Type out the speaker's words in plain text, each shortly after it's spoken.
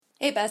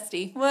Hey,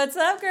 bestie. What's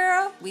up,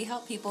 girl? We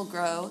help people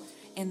grow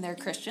in their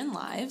Christian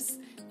lives,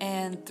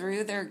 and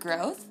through their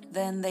growth,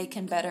 then they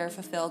can better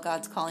fulfill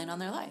God's calling on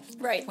their life.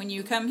 Right. When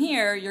you come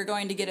here, you're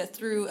going to get it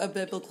through a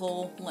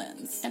biblical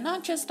lens. And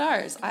not just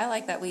ours. I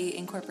like that we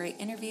incorporate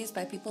interviews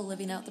by people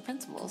living out the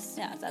principles.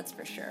 Yeah, that's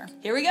for sure.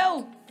 Here we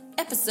go.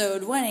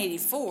 Episode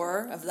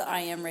 184 of the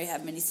I Am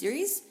Rahab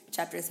miniseries,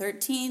 Chapter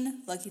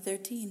 13, Lucky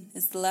 13,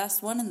 is the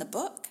last one in the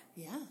book.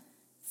 Yeah.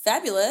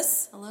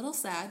 Fabulous. A little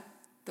sad,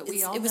 but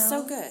it was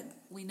so good.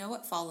 We know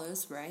what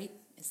follows, right?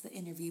 It's the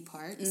interview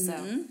part. Mm-hmm.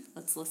 So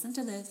let's listen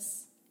to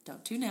this.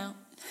 Don't tune out.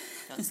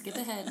 Don't skip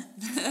ahead.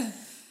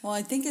 Well,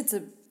 I think it's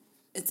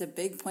a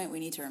big point we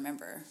need to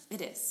remember.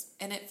 It is.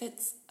 And it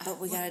fits. But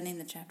we got to name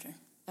the chapter.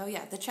 Oh,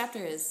 yeah. The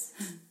chapter is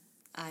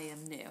I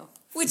Am New.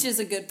 Which is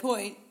a good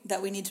point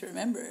that we need to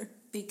remember.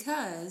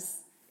 Because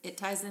it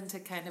ties into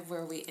kind of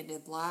where we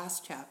ended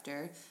last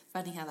chapter.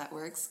 Funny how that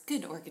works.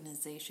 Good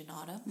organization,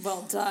 Autumn.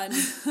 Well done.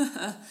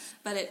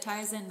 But it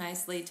ties in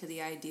nicely to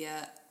the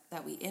idea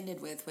that we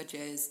ended with, which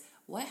is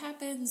what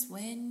happens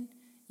when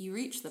you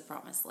reach the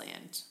promised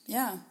land?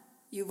 Yeah.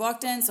 You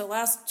walked in, so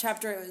last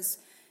chapter it was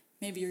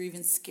maybe you're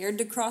even scared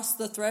to cross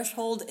the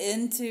threshold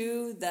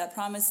into that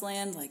promised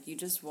land. Like you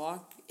just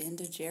walk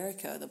into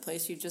Jericho, the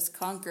place you just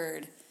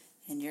conquered,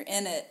 and you're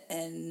in it.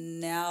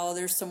 And now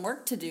there's some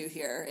work to do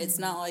here. It's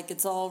not like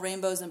it's all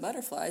rainbows and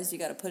butterflies. You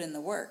got to put in the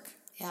work.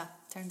 Yeah.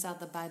 Turns out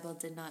the Bible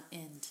did not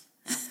end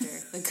after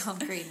the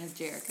conquering of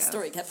Jericho. The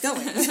story kept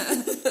going.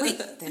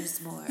 Wait,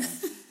 there's more.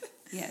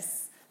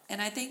 Yes.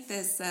 And I think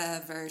this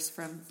verse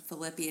from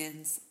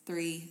Philippians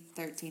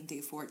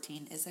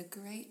 3:13-14 is a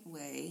great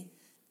way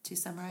to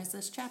summarize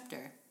this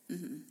chapter.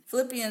 Mm-hmm.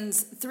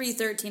 Philippians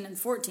 3:13 and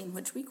 14,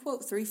 which we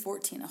quote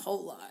 3:14 a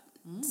whole lot.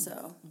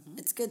 So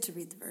it's good to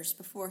read the verse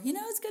before.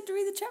 It's good to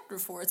read the chapter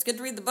before. It's good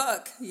to read the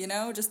book,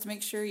 just to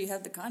make sure you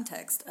have the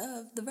context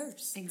of the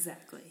verse.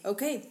 Exactly.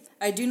 Okay.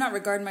 I do not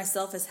regard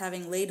myself as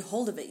having laid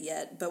hold of it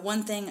yet, but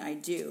one thing I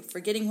do,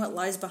 forgetting what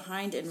lies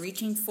behind and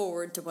reaching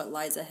forward to what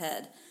lies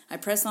ahead. I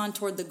press on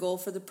toward the goal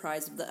for the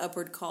prize of the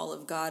upward call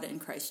of God in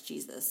Christ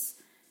Jesus.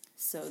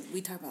 So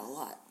we talk about a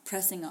lot.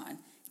 Pressing on.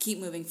 Keep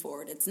moving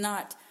forward. It's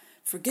not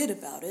forget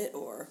about it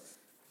or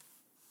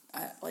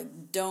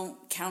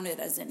don't count it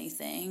as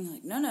anything.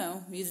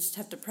 No. You just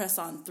have to press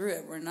on through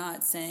it. We're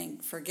not saying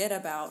forget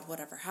about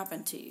whatever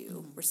happened to you.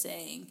 Mm-hmm. We're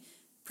saying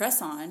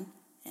press on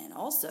and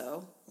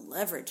also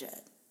leverage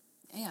it.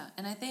 Yeah,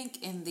 and I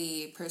think in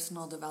the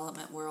personal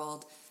development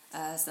world,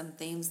 some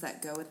themes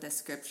that go with this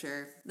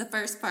scripture. The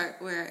first part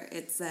where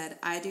it said,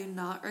 I do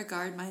not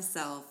regard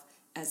myself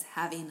as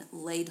having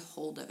laid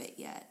hold of it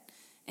yet.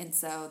 And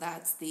so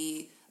that's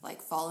the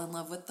fall in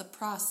love with the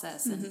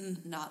process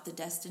and not the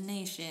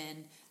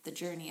destination, the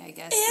journey, I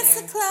guess.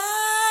 It's a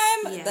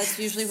climb! Yeah. That's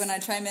usually when I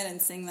chime in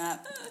and sing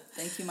that.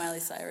 Thank you, Miley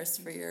Cyrus,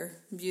 for your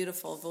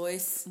beautiful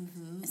voice.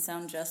 I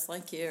sound just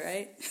like you,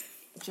 right?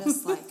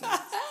 Just like it.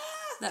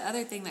 The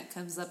other thing that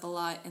comes up a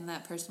lot in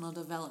that personal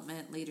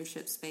development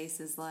leadership space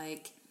is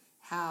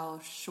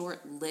how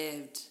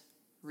short-lived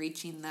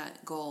reaching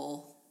that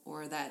goal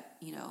or that,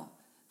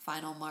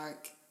 final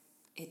mark,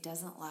 it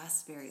doesn't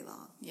last very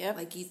long.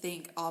 Yep. You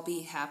think, I'll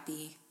be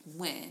happy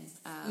when.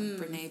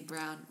 Brene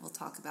Brown will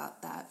talk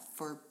about that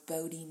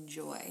foreboding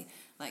joy.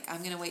 I'm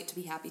going to wait to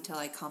be happy till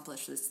I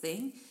accomplish this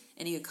thing.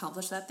 And you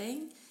accomplish that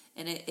thing,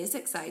 and it is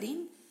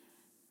exciting,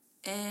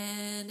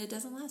 and it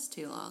doesn't last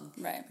too long.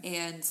 Right.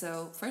 And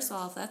so, first of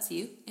all, if that's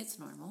you, it's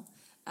normal.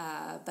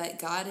 But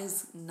God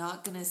is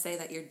not going to say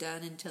that you're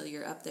done until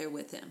you're up there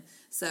with Him.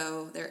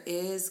 So there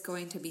is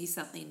going to be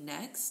something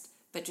next.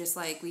 But just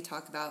like we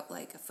talk about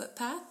a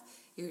footpath,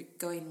 you're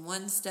going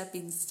one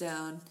stepping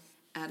stone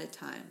at a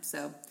time.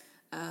 So,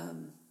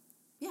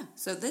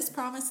 So this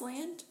promised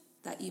land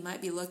that you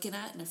might be looking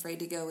at and afraid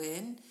to go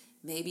in,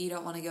 maybe you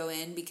don't want to go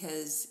in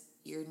because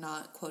you're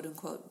not, quote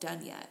unquote,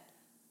 done yet.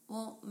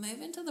 Well,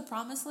 move into the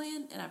promised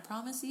land, and I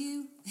promise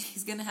you,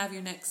 He's going to have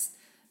your next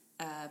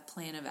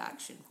plan of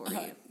action for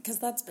you. Because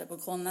that's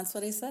biblical, and that's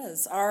what He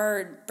says.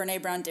 Our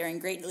Brene Brown Daring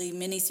Greatly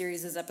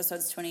mini-series is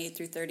episodes 28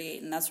 through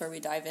 38, and that's where we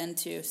dive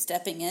into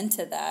stepping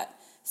into that.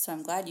 So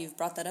I'm glad you've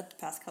brought that up the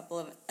past couple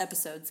of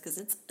episodes, because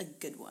it's a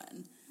good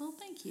one. Well,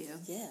 thank you.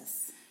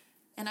 Yes.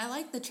 And I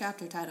like the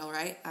chapter title,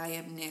 right? I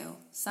Am New.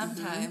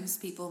 Sometimes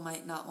people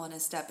might not want to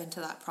step into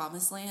that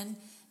promised land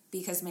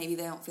because maybe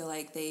they don't feel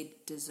like they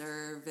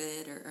deserve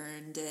it or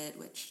earned it,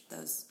 which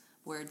those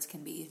words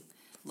can be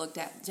looked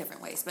at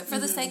different ways. But for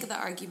the sake of the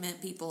argument,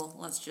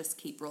 let's just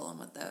keep rolling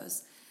with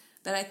those.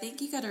 But I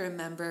think you got to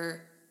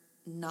remember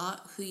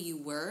not who you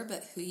were,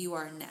 but who you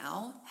are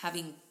now,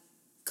 having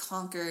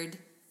conquered,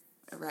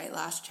 right,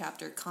 last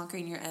chapter,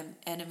 conquering your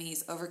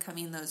enemies,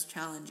 overcoming those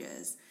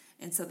challenges.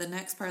 And so the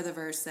next part of the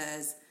verse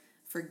says,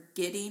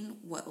 forgetting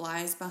what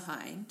lies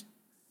behind.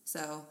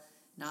 So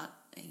not,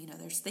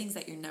 there's things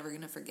that you're never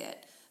going to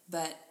forget,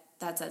 but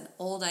that's an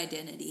old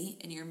identity,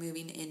 and you're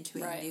moving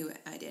into a new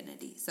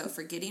identity. So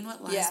forgetting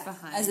what lies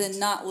behind. As in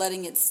not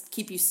letting it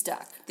keep you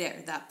stuck.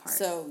 There, that part.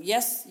 So,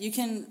 yes, you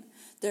can...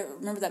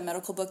 remember that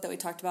medical book that we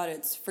talked about?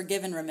 It's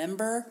Forgive and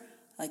Remember.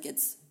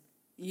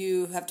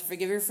 you have to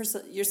forgive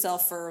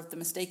yourself for the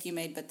mistake you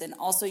made, but then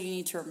also you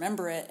need to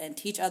remember it and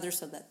teach others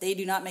so that they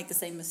do not make the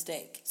same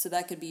mistake. So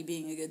that could be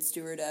being a good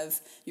steward of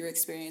your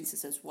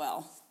experiences as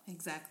well.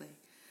 Exactly.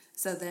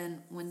 So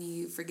then when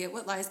you forget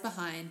what lies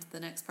behind,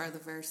 the next part of the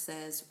verse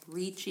says,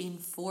 reaching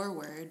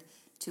forward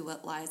to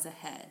what lies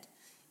ahead.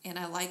 And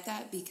I like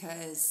that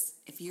because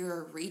if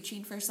you're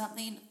reaching for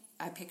something,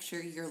 I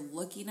picture you're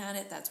looking at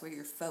it. That's where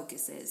your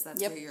focus is. That's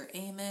where your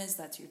aim is.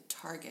 That's your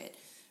target.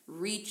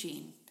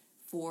 Reaching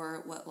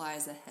for what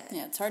lies ahead.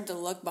 Yeah, it's hard to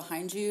look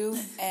behind you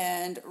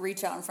and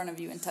reach out in front of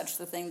you and touch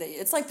the thing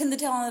it's like pin the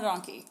tail on the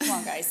donkey. Come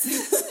on, guys.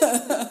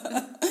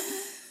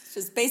 It's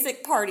just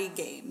basic party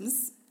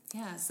games.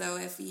 Yeah, so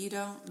if you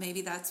don't,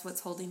 maybe that's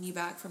what's holding you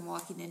back from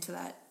walking into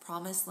that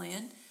promised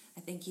land.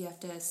 I think you have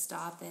to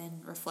stop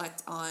and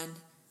reflect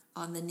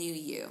on the new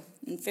you.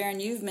 And Farron,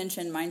 you've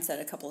mentioned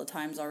mindset a couple of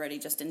times already,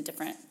 just in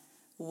different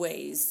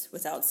ways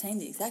without saying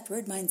the exact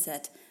word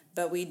mindset.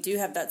 But we do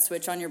have that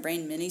Switch on Your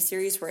Brain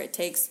mini-series where it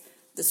takes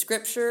the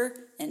scripture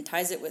and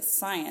ties it with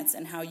science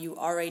and how you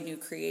are a new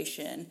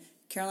creation.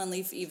 Carolyn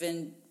Leaf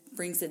even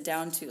brings it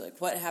down to like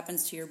what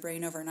happens to your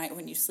brain overnight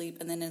when you sleep,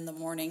 and then in the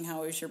morning,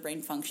 how is your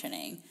brain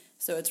functioning?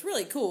 So it's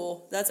really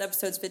cool. That's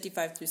episodes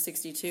 55 through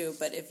 62.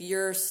 But if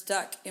you're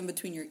stuck in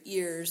between your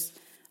ears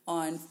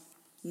on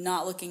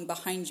not looking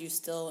behind you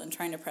still and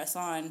trying to press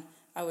on,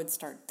 I would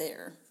start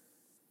there.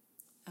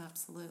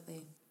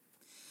 Absolutely.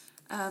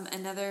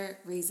 Another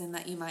reason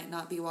that you might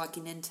not be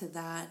walking into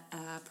that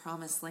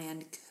promised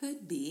land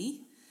could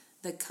be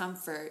the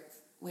comfort,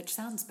 which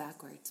sounds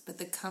backwards, but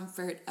the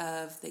comfort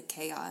of the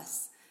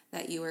chaos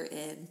that you were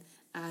in.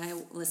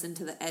 I listened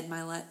to the Ed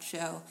Milet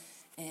show,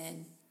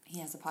 and he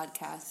has a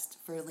podcast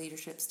for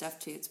leadership stuff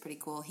too. It's pretty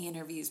cool. He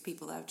interviews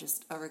people that have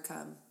just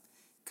overcome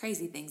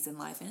crazy things in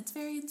life, and it's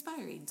very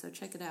inspiring. So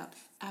check it out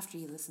after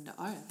you listen to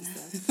our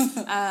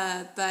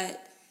episode.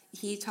 But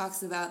he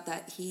talks about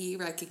that he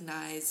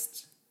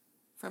recognized,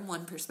 from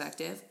one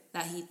perspective,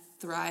 that he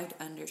thrived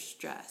under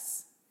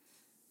stress.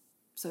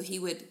 So he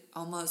would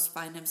almost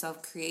find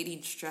himself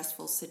creating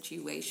stressful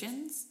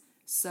situations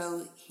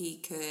so he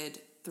could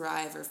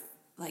thrive, or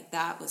like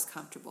that was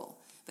comfortable.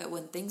 But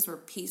when things were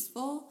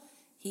peaceful,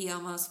 he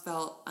almost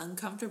felt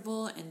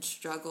uncomfortable and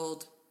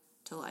struggled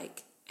to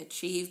like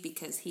achieve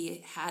because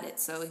he had it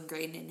so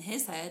ingrained in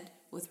his head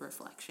with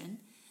reflection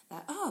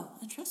that, oh,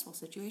 in stressful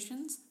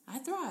situations, I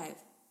thrive.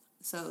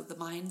 So the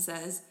mind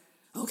says,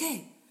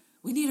 okay,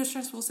 we need a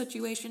stressful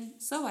situation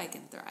so I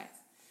can thrive.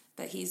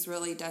 But he's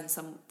really done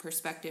some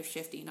perspective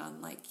shifting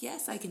on like,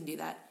 yes, I can do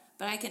that,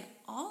 but I can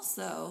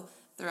also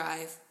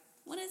thrive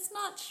when it's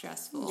not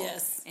stressful.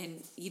 Yes.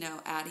 And,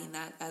 adding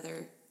that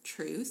other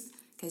truth,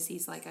 because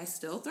he's like, I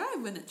still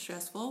thrive when it's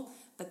stressful,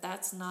 but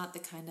that's not the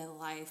kind of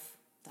life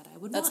that I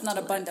would want to live. That's not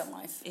abundant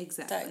life.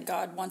 Exactly. That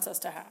God wants us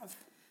to have.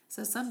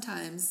 So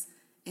sometimes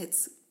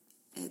it's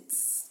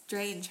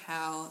strange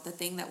how the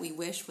thing that we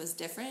wish was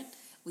different,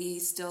 we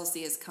still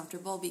see as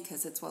comfortable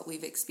because it's what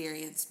we've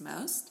experienced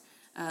most.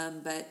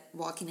 But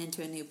walking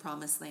into a new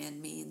promised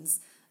land means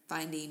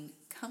finding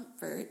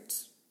comfort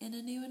in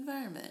a new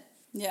environment.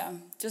 Yeah,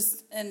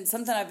 and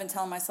something I've been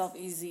telling myself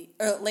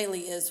lately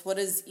is what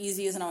is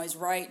easy isn't always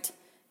right.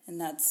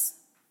 And that's,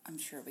 I'm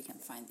sure we can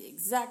find the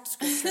exact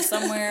scripture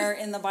somewhere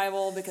in the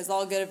Bible, because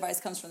all good advice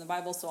comes from the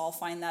Bible, so I'll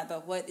find that.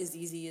 But what is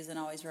easy isn't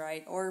always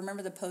right. Or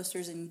remember the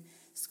posters in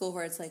school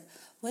where it's like,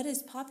 what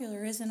is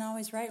popular isn't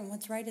always right, and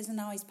what's right isn't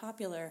always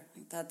popular.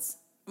 I'm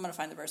going to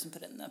find the verse and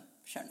put it in the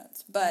show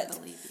notes. But I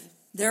believe you.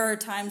 There are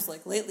times,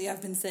 like lately,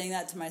 I've been saying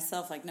that to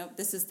myself, like, nope,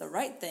 this is the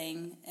right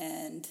thing,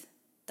 and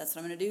that's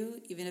what I'm going to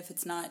do, even if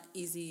it's not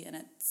easy and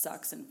it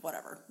sucks and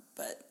whatever.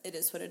 But it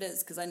is what it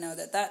is, because I know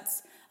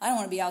I don't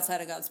want to be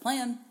outside of God's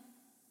plan.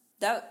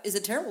 That is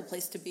a terrible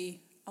place to be.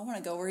 I want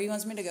to go where he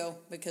wants me to go,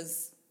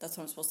 because that's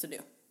what I'm supposed to do.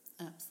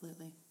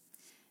 Absolutely.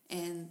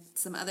 And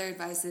some other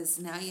advice is,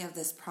 now you have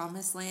this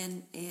promised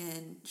land,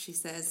 and she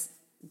says,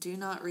 do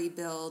not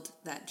rebuild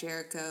that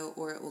Jericho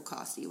or it will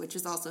cost you, which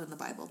is also in the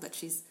Bible, but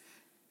she's,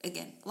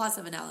 again, lots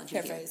of analogy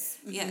here.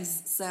 Mm-hmm.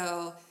 Yes.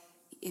 So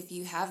if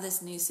you have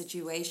this new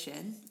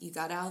situation, you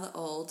got out of the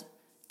old,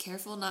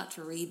 careful not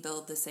to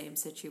rebuild the same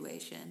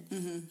situation.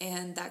 Mm-hmm.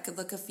 And that could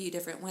look a few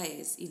different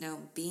ways.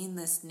 Being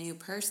this new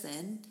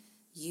person,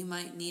 you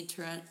might need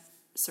to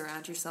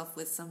surround yourself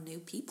with some new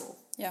people.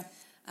 Yeah.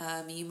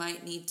 You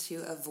might need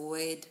to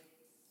avoid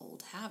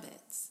old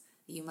habits.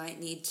 You might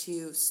need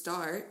to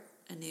start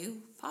a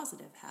new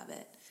positive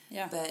habit.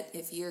 Yeah. But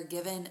if you're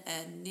given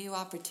a new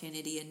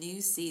opportunity, a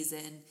new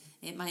season,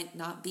 it might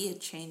not be a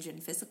change in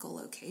physical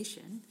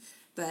location,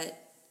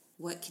 but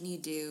what can you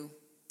do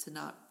to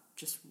not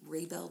just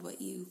rebuild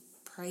what you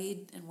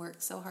prayed and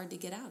worked so hard to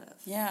get out of?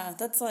 Yeah,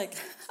 that's like,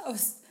 I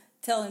was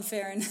telling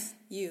Farron,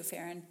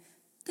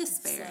 This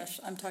Farron.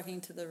 I'm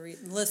talking to the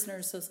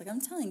listeners, so it's like,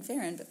 I'm telling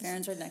Farron, but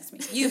Farron's right next to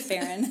me. You,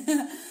 Farron.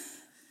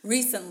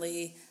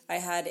 Recently, I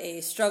had a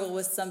struggle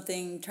with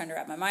something, trying to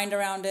wrap my mind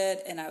around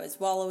it, and I was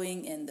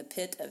wallowing in the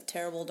pit of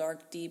terrible,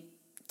 dark, deep,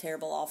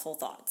 terrible, awful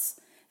thoughts.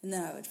 And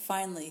then I would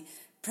finally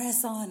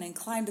press on and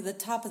climb to the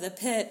top of the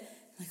pit.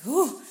 Like,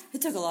 ooh,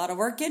 it took a lot of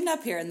work getting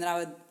up here. And then I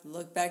would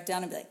look back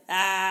down and be like,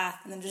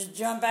 and then just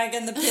jump back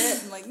in the pit.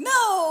 I'm like,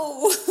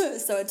 no.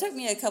 So it took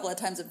me a couple of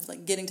times of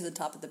like getting to the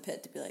top of the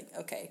pit to be like,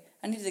 okay,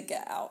 I need to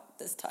get out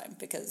this time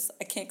because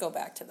I can't go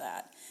back to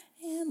that.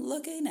 And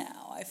looking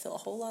now, I feel a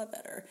whole lot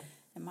better.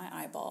 And my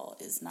eyeball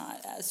is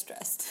not as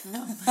stressed.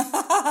 No.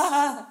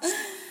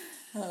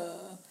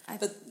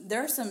 But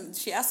there are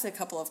she asked a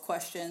couple of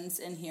questions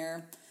in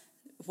here.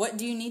 What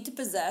do you need to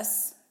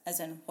possess? As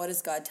in, what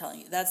is God telling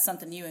you? That's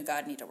something you and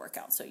God need to work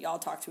out. So y'all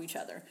talk to each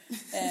other.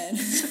 And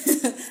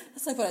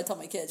that's like what I tell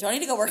my kids. Y'all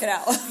need to go work it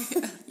out.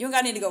 You and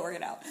God need to go work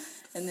it out.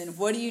 And then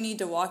what do you need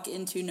to walk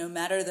into no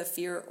matter the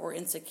fear or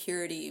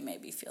insecurity you may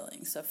be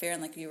feeling? So fear,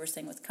 and like you were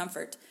saying with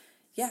comfort,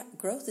 yeah,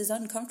 growth is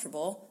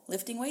uncomfortable.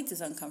 Lifting weights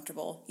is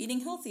uncomfortable. Eating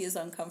healthy is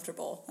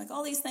uncomfortable. Like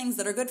all these things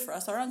that are good for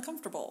us are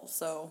uncomfortable.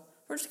 So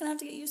we're just going to have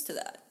to get used to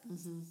that.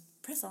 Mm-hmm.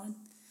 Press on.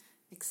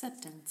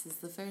 Acceptance is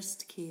the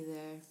first key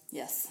there.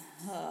 Yes.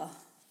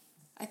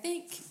 I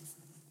think,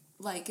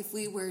 like, if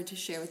we were to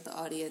share with the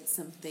audience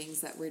some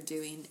things that we're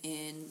doing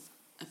in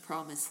a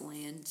promised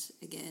land,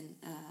 again,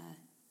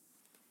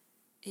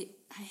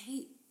 I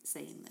hate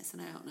saying this,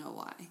 and I don't know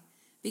why.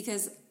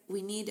 Because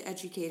we need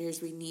educators,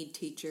 we need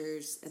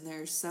teachers, and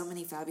there are so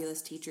many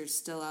fabulous teachers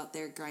still out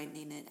there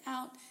grinding it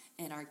out,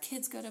 and our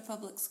kids go to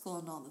public school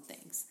and all the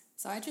things.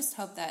 So I just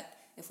hope that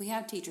if we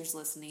have teachers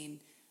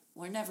listening,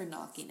 we're never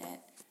knocking it.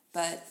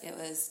 But it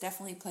was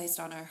definitely placed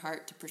on our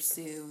heart to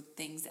pursue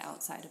things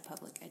outside of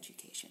public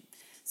education.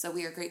 So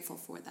we are grateful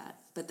for that.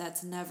 But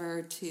that's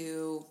never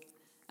to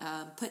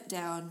put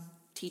down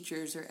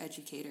teachers or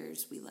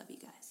educators. We love you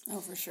guys.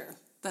 Oh, for sure.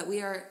 But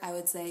we are, I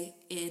would say,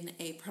 in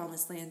a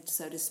promised land,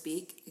 so to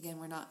speak. Again,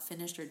 we're not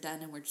finished or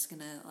done, and we're just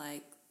going to,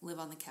 like, live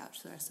on the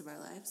couch the rest of our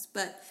lives.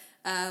 But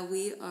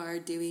we are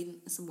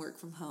doing some work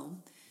from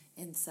home.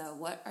 And so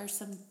what are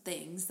some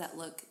things that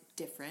look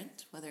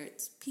different, whether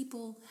it's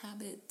people,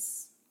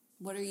 habits?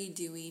 What are you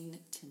doing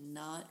to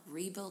not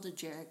rebuild a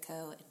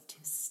Jericho and to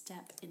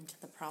step into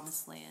the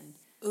promised land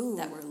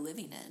that we're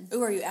living in?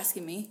 Ooh, are you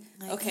asking me?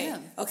 I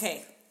am.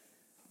 Okay.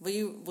 Will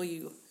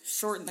you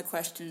shorten the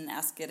question and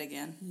ask it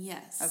again?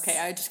 Yes. Okay,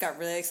 I just got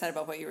really excited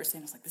about what you were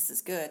saying. I was like, this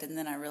is good. And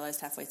then I realized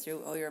halfway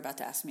through, you're about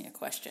to ask me a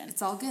question.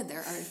 It's all good.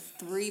 There are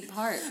 3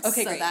 parts.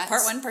 Okay, so great. That's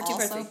Part 1, part 2,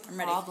 part 3. I'm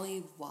ready.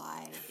 Probably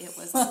why it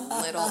was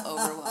a little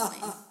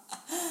overwhelming.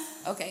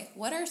 Okay,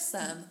 what are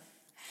some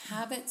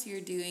habits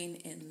you're doing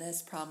in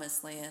this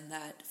promised land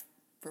that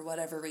for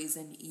whatever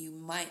reason you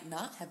might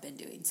not have been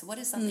doing? So what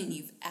is something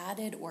you've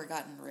added or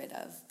gotten rid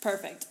of?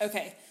 Perfect.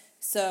 Okay.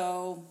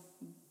 So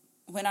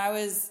when I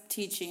was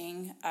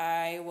teaching,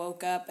 I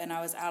woke up and I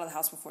was out of the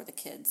house before the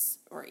kids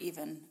were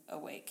even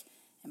awake.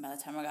 And by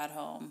the time I got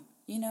home,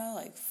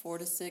 like 4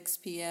 to 6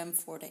 p.m.,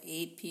 4 to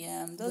 8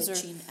 p.m.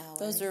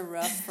 Those are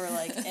rough for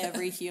like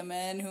every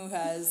human who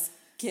has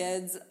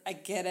kids. I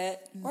get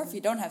it. Mm-hmm. Or if you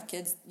don't have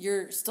kids,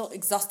 you're still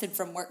exhausted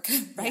from work,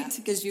 right?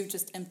 Because you've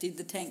just emptied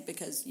the tank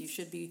because you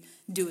should be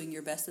doing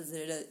your best as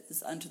it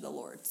is unto the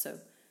Lord. So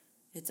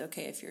it's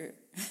okay if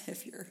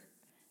you're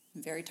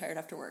very tired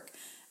after work.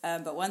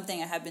 But one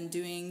thing I have been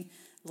doing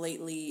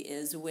lately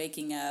is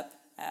waking up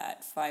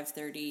at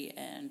 5:30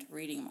 and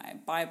reading my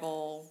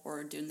Bible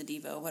or doing the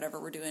Devo,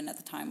 whatever we're doing at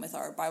the time with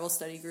our Bible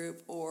study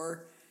group,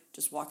 or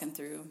just walking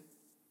through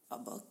a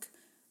book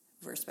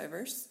verse by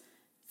verse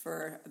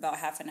for about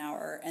half an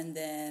hour, and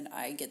then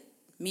I get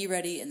me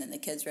ready, and then the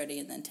kids ready,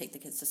 and then take the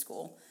kids to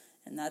school.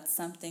 And that's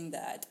something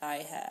that I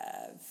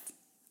have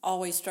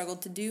always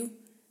struggled to do,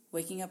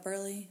 waking up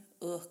early,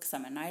 because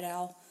I'm a night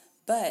owl.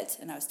 But,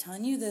 and I was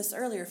telling you this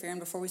earlier, Farron,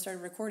 before we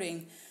started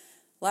recording,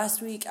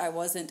 last week I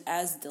wasn't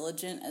as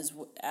diligent as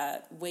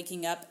at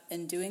waking up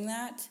and doing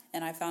that,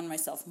 and I found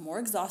myself more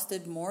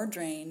exhausted, more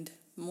drained,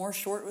 more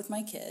short with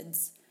my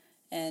kids.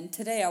 And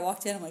today I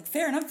walked in, I'm like,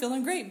 Farron, I'm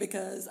feeling great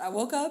because I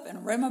woke up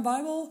and read my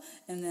Bible,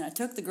 and then I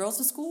took the girls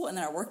to school, and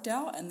then I worked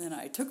out, and then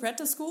I took Rhett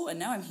to school, and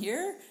now I'm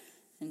here.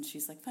 And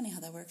she's like, funny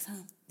how that works,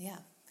 huh? Yeah.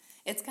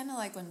 It's kind of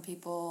like when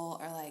people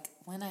are like,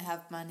 when I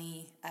have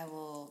money, I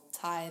will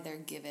tithe or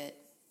give it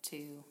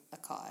to a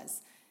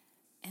cause.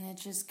 And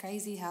it's just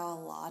crazy how a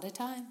lot of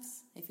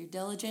times, if you're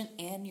diligent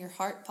and your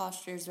heart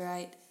posture is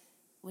right,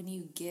 when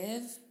you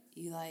give,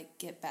 you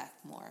get back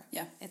more.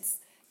 Yeah. It's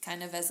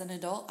kind of, as an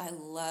adult, I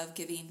love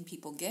giving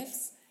people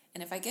gifts.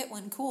 And if I get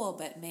one, cool,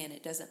 but man,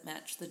 it doesn't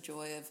match the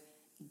joy of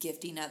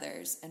gifting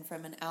others. And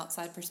from an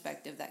outside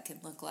perspective, that can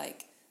look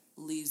like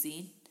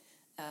losing,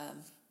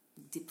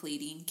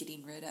 depleting,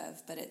 getting rid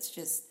of. But it's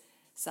just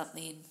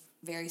something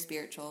very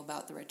spiritual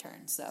about the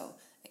return. So,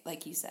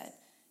 like you said,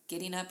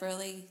 getting up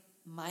early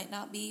might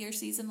not be your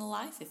season of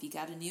life. If you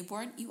got a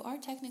newborn, you are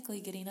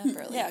technically getting up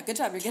early. Yeah, good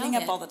job. You're getting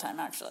up all the time,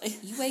 actually.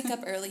 You wake up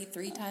early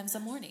 3 times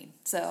a morning.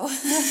 So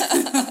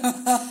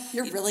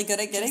you're really good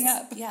at getting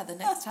up. Yeah, the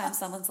next time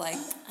someone's like,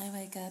 I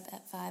wake up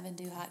at 5 and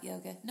do hot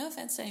yoga. No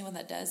offense to anyone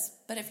that does,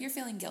 but if you're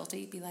feeling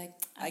guilty, be like,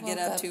 I get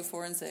up 2,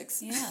 4, and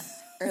 6. Yeah,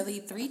 early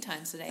 3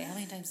 times a day. How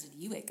many times did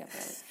you wake up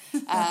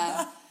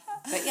early?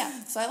 But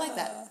yeah, so I like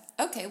that.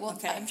 Okay, well,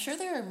 I'm sure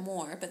there are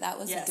more, but that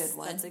was a good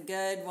one. That's a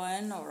good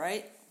one. All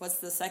right. what's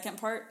the second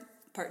part?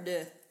 Part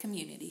deux.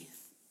 Community.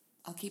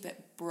 I'll keep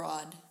it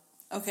broad.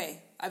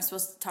 Okay, I'm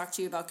supposed to talk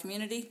to you about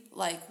community?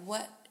 Like,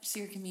 what's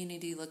your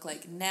community look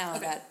like now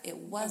that it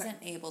wasn't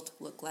able to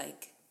look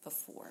like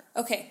before?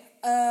 Okay,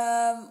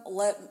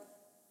 hold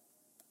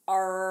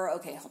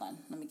on.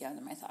 Let me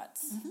gather my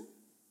thoughts. Mm-hmm.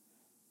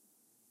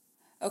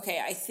 Okay,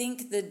 I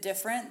think the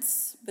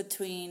difference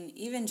between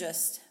even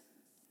just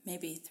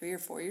maybe 3 or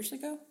 4 years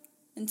ago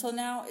until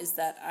now is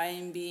that I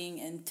am being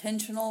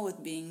intentional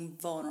with being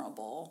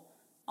vulnerable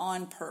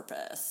on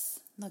purpose.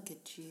 Look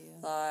at you.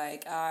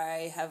 Like,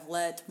 I have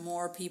let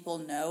more people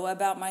know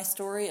about my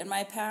story and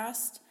my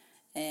past,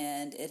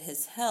 and it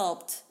has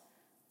helped,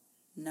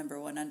 number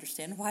one,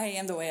 understand why I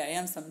am the way I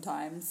am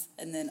sometimes,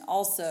 and then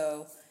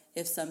also,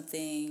 if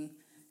something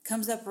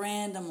comes up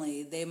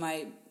randomly, they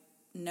might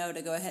know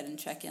to go ahead and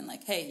check in,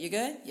 like, hey, you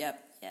good?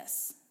 Yep,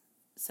 yes.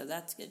 So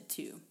that's good,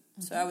 too.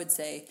 Mm-hmm. So I would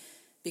say,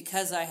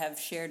 because I have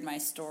shared my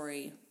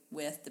story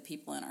with the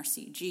people in our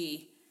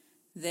CG,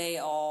 they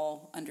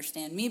all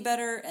understand me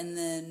better, and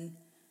then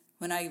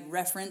when I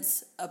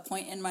reference a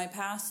point in my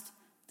past,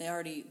 they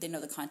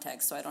know the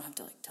context, so I don't have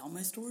to, like, tell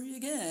my story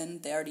again.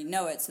 They already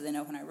know it, so they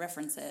know when I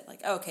reference it,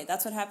 like, oh, okay,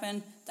 that's what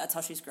happened, that's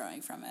how she's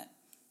growing from it.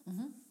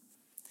 Mm-hmm.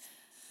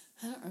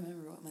 I don't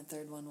remember what my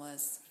third one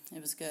was.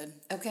 It was good.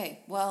 Okay,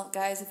 well,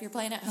 guys, if you're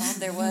playing at home,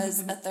 there was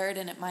a third,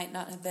 and it might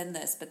not have been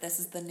this, but this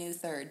is the new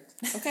third.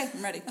 Okay,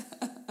 I'm ready.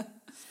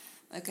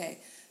 Okay,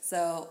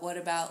 so what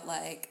about,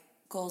 like,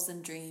 goals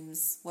and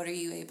dreams? What are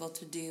you able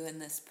to do in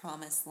this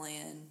promised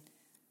land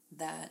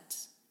that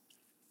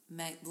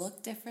might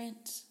look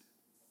different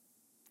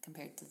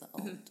compared to the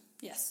old? Mm-hmm.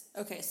 Yes.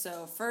 Okay,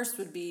 so first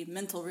would be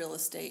mental real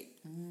estate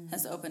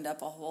has opened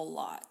up a whole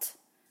lot.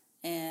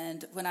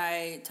 And when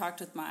I talked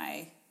with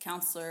my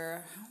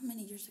counselor, how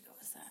many years ago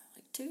was that?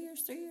 Like 2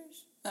 years, 3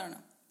 years? I don't know.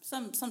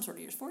 Some sort of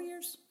years. 4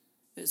 years?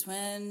 It was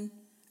when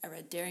I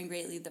read Daring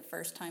Greatly the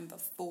first time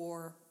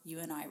before you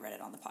and I read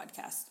it on the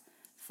podcast.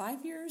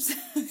 5 years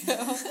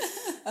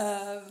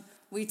ago.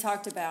 We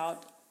talked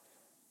about,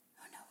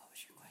 what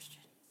was your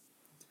question?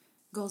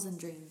 Goals and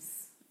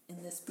dreams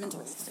in this mental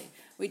real estate.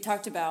 We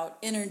talked about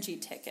energy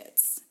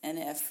tickets. And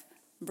if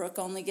Brooke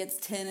only gets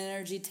 10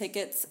 energy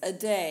tickets a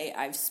day,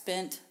 I've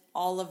spent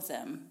all of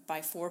them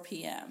by 4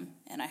 p.m.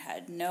 and I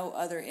had no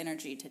other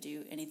energy to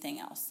do anything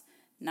else.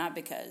 Not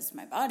because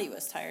my body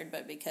was tired,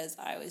 but because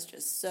I was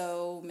just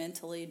so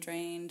mentally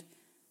drained.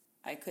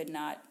 I could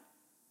not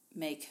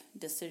make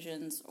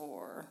decisions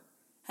or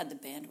had the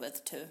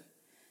bandwidth to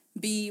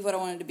be what I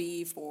wanted to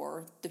be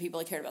for the people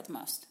I cared about the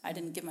most. I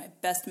didn't give my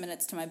best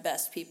minutes to my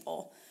best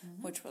people,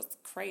 which was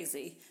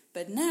crazy.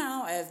 But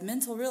now I have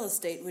mental real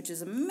estate, which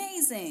is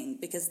amazing,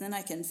 because then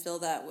I can fill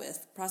that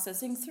with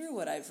processing through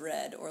what I've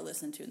read or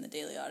listened to in the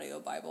Daily Audio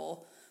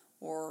Bible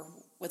or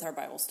with our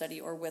Bible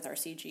study or with our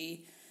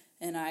CG.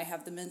 And I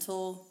have the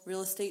mental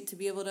real estate to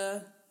be able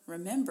to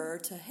remember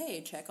to,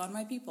 hey, check on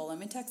my people. Let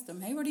me text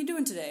them. Hey, what are you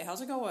doing today?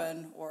 How's it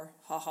going? Or,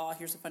 haha,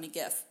 here's a funny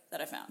GIF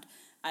that I found.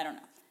 I don't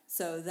know.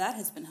 So that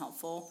has been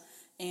helpful.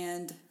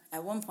 And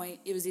at one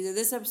point, it was either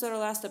this episode or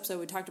last episode,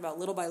 we talked about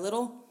little by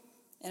little.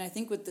 And I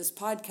think with this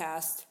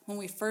podcast, when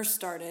we first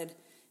started,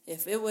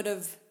 if it would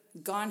have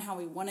gone how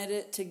we wanted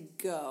it to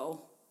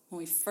go when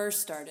we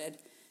first started,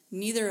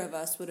 neither of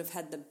us would have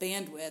had the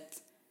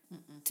bandwidth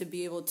to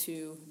be able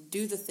to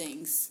do the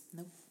things.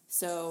 Nope.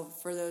 So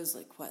for those,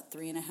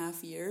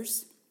 3.5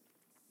 years,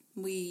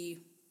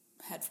 we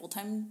had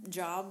full-time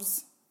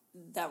jobs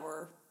that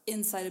were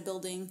inside a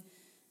building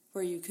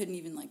where you couldn't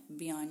even,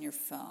 be on your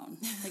phone.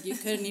 You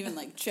couldn't even,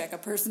 check a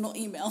personal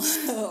email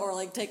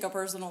or, take a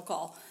personal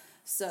call.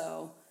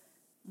 So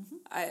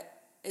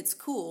it's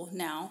cool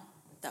now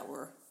that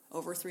we're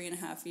over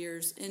 3.5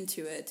 years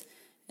into it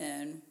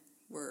and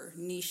we're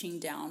niching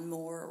down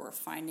more. We're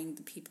finding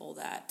the people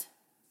that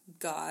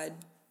God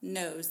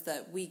knows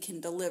that we can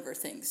deliver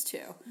things to,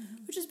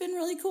 which has been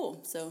really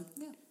cool. So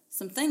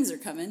some things are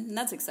coming, and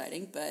that's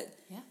exciting. But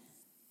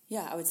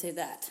yeah, I would say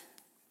that.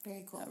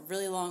 Very cool. A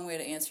really long way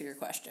to answer your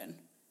question.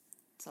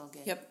 It's all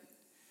good. Yep.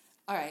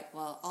 All right,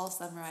 well, I'll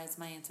summarize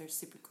my answers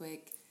super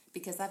quick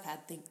because I've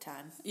had think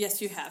time.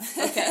 Yes, you have.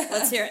 Okay,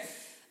 let's hear it.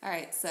 All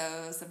right,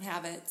 so some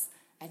habits.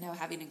 I know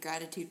having a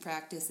gratitude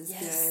practice is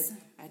good.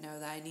 I know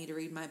that I need to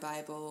read my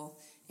Bible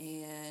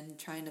and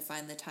trying to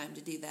find the time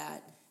to do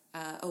that.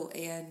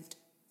 And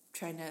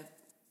trying to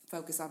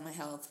focus on my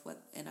health,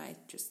 and I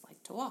just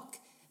like to walk.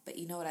 But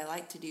you know what I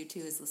like to do,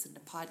 too, is listen to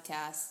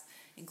podcasts,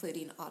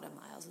 including Autumn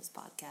Miles'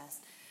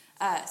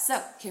 podcast.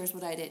 So here's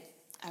what I did.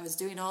 I was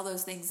doing all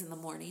those things in the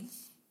morning,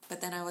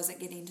 but then I wasn't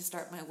getting to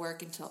start my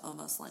work until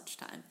almost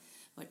lunchtime,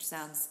 which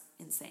sounds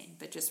insane,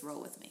 but just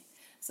roll with me.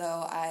 So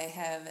I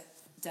have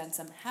done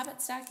some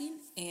habit stacking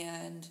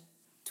and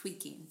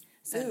tweaking.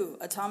 So,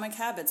 Atomic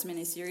Habits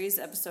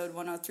miniseries, episode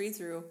 103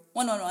 through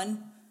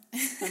 111.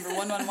 Remember,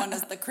 111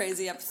 is the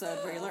crazy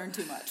episode where you learn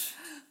too much.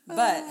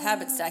 But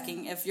habit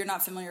stacking, if you're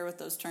not familiar with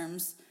those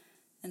terms,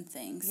 and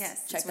things.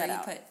 Yes, check it's where that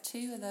out. you put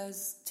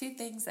two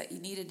things that you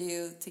need to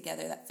do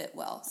together that fit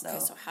well. So, Okay,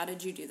 so how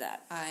did you do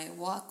that? I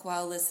walk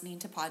while listening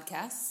to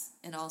podcasts,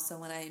 and also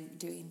when I'm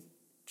doing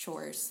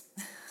chores.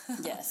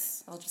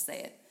 Yes. I'll just say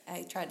it.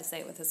 I tried to say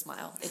it with a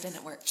smile. It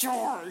didn't work.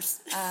 Chores.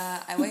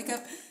 I wake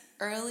up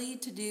early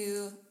to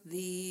do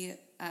the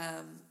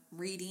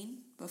reading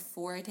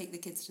before I take the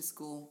kids to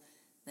school.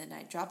 Then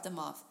I drop them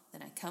off.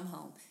 Then I come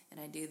home and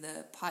I do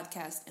the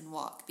podcast and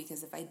walk,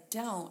 because if I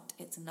don't,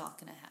 it's not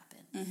going to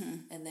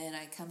happen. And then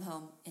I come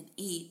home and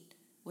eat,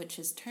 which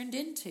has turned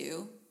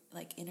into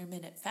like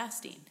intermittent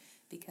fasting,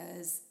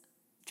 because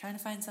trying to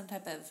find some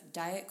type of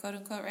diet, quote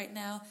unquote, right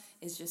now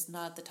is just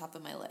not at the top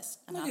of my list.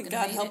 I'm not Look going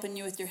at to God helping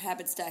you with your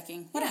habit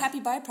stacking. What a Yeah.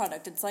 happy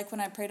byproduct. It's like when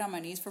I prayed on my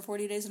knees for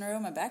 40 days in a row,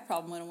 my back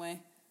problem went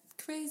away.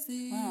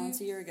 Crazy. Wow, it's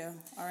a year ago.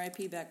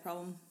 R.I.P. back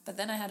problem. But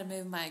then I had to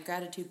move my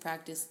gratitude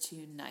practice to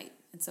night.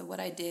 And so what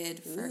I did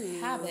for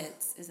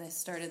habits is I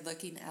started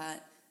looking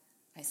at,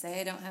 I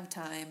say I don't have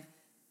time,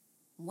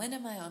 when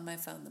am I on my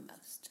phone the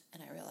most?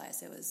 And I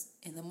realized it was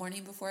in the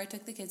morning before I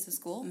took the kids to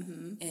school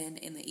and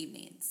in the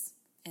evenings.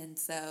 And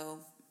so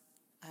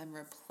I'm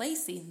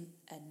replacing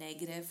a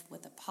negative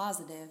with a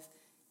positive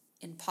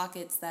in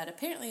pockets that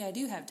apparently I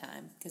do have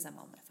time because I'm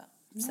on my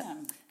phone. So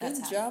Yeah.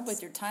 that's Good job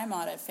with your time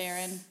audit,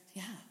 Farron.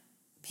 Yeah.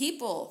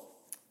 People.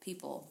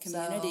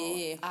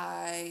 Community. So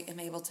I am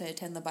able to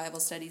attend the Bible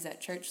studies at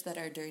church that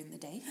are during the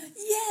day.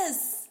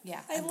 Yes.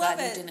 Yeah, I I'm love glad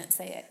it. you didn't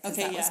say it, because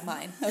Okay, that yeah. was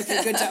mine.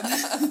 Okay, good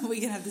job. We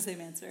can have the same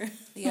answer.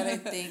 The other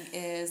thing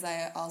is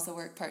I also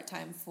work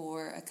part-time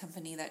for a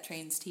company that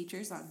trains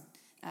teachers on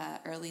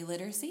early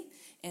literacy.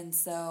 And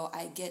so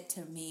I get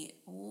to meet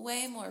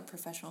way more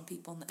professional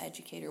people in the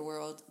educator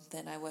world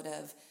than I would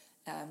have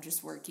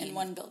just working. In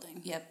one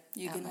building. Yep.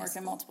 You at can my work in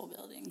school. multiple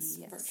buildings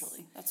Yes.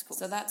 virtually. That's cool.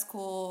 So that's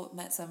cool.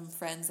 Met some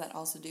friends that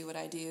also do what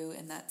I do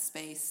in that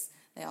space.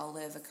 They all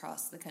live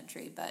across the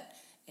country, but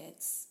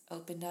it's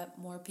opened up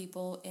more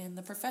people in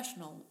the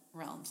professional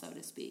realm, so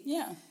to speak.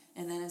 Yeah.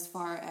 And then as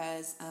far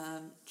as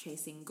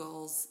chasing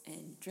goals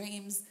and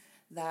dreams,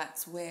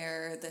 that's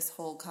where this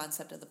whole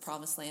concept of the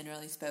promised land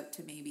really spoke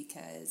to me,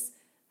 because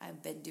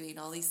I've been doing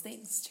all these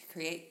things to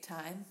create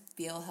time,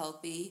 feel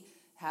healthy,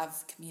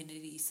 have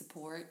community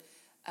support.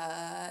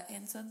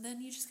 And so then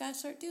you just got to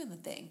start doing the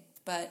thing.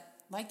 But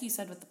like you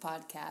said with the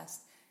podcast,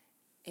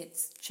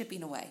 it's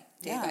chipping away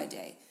day by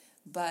day.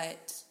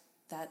 But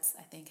that's,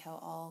 I think, how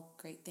all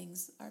great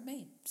things are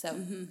made. So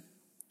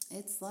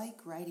it's like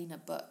writing a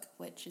book,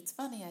 which it's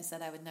funny I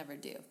said I would never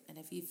do. And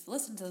if you've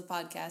listened to the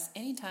podcast,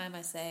 anytime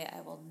I say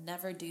I will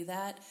never do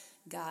that,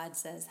 God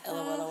says, ha,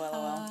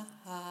 ha,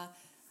 ha,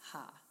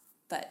 ha.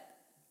 But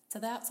to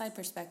the outside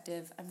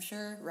perspective, I'm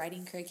sure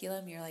writing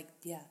curriculum, you're like,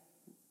 yeah,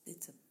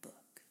 it's a book.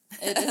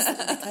 It is,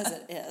 because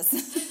it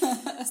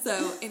is.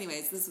 So,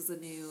 anyways, this was a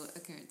new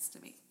occurrence to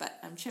me. But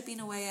I'm chipping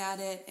away at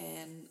it,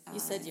 and You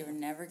said you were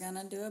never going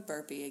to do a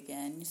burpee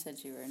again. You said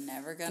you were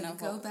never going to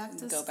go back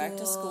to back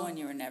to school. school, and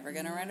you were never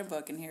going to write a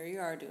book. And here you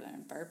are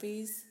doing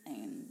burpees,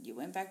 and you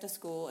went back to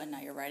school, and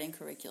now you're writing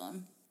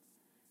curriculum.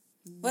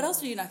 What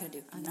else are you not going to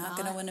do? I'm not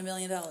going to win $1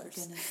 million. I'm going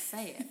to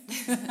say it.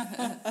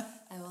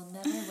 I will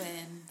never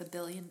win the $1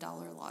 billion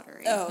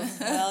lottery. Oh,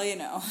 well, you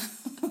know.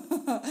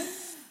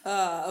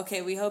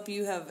 Okay, we hope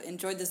you have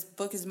enjoyed this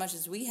book as much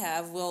as we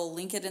have. We'll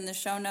link it in the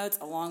show notes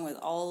along with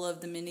all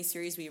of the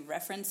miniseries we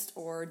referenced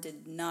or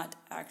did not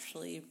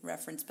actually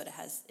reference, but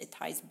it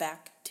ties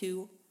back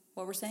to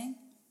what we're saying.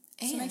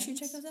 So make sure you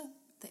check those out.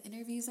 The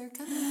interviews are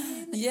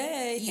coming.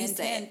 Yay! You hint,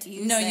 say hint. it.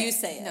 You No, say you it.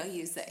 say it. No,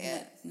 you say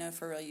it. No,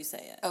 for real, you say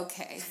it.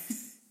 Okay.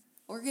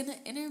 We're going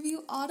to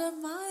interview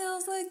Autumn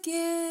Miles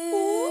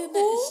again.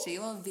 Ooh. She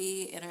will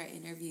be in our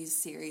interview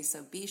series,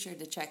 so be sure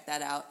to check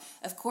that out.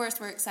 Of course,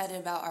 we're excited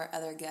about our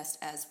other guest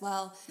as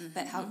well,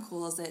 but how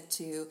cool is it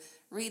to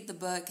read the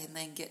book and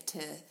then get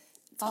to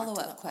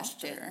follow-up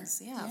questions?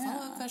 Yeah,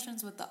 follow-up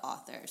questions with the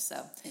author.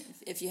 So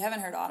if you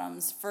haven't heard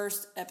Autumn's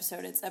first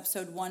episode, it's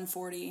episode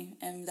 140,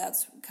 and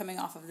that's coming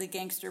off of the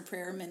Gangster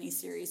Prayer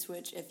miniseries,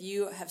 which if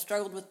you have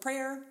struggled with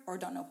prayer or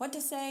don't know what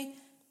to say,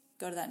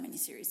 go to that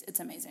miniseries. It's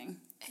amazing.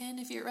 And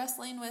if you're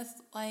wrestling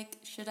with, like,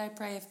 should I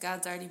pray if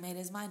God's already made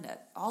his mind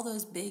up? All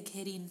those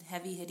big-hitting,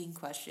 heavy-hitting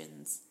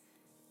questions,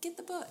 get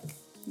the book.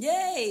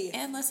 Yay!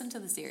 And listen to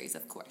the series,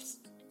 of course.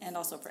 And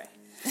also pray.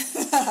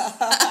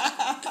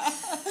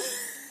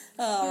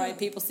 All right,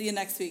 people. See you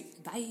next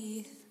week.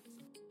 Bye.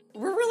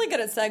 We're really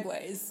good at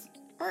segues.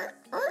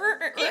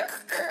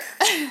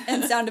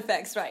 And sound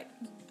effects, right?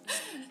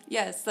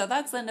 Yes, so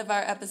that's the end of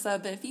our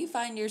episode, but if you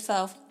find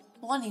yourself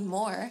wanting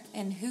more,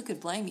 and who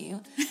could blame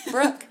you,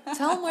 Brooke,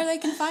 tell them where they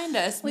can find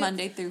us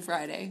Monday through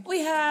Friday.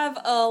 We have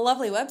a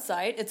lovely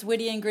website. It's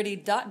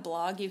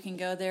wittyandgritty.blog. You can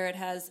go there. It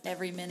has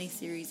every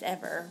mini-series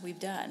ever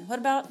we've done. What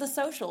about the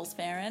socials,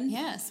 Farron?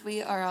 Yes,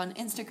 we are on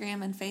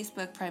Instagram and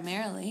Facebook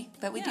primarily,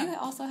 but we do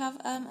also have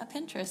a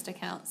Pinterest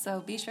account,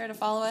 so be sure to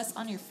follow us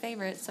on your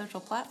favorite social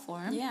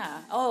platform.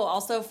 Yeah. Oh,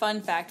 also,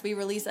 fun fact, we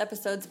release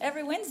episodes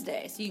every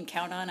Wednesday, so you can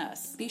count on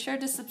us. Be sure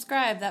to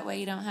subscribe, that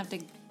way you don't have to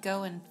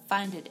go and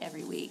find it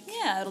every week.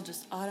 Yeah, it'll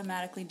just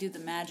automatically do the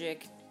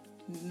magic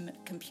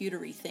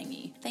computery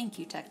thingy. Thank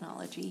you,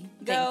 technology.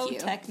 Go Thank you.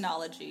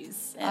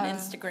 technologies and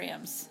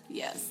Instagrams.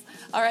 Yes.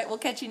 All right, we'll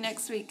catch you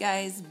next week,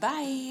 guys.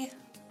 Bye.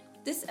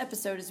 This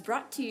episode is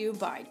brought to you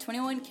by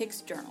 21 Kicks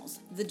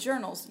Journals, the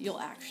journals you'll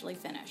actually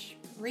finish.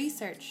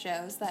 Research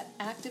shows that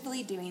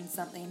actively doing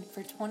something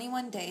for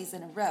 21 days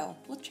in a row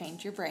will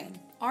change your brain.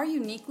 Our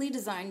uniquely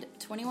designed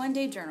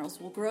 21-day journals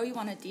will grow you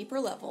on a deeper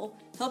level,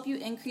 help you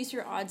increase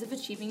your odds of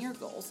achieving your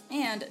goals,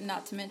 and,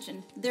 not to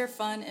mention, they're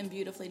fun and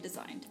beautifully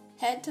designed.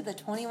 Head to the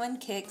 21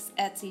 Kicks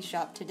Etsy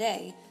shop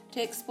today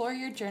to explore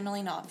your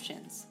journaling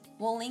options.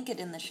 We'll link it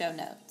in the show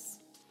notes.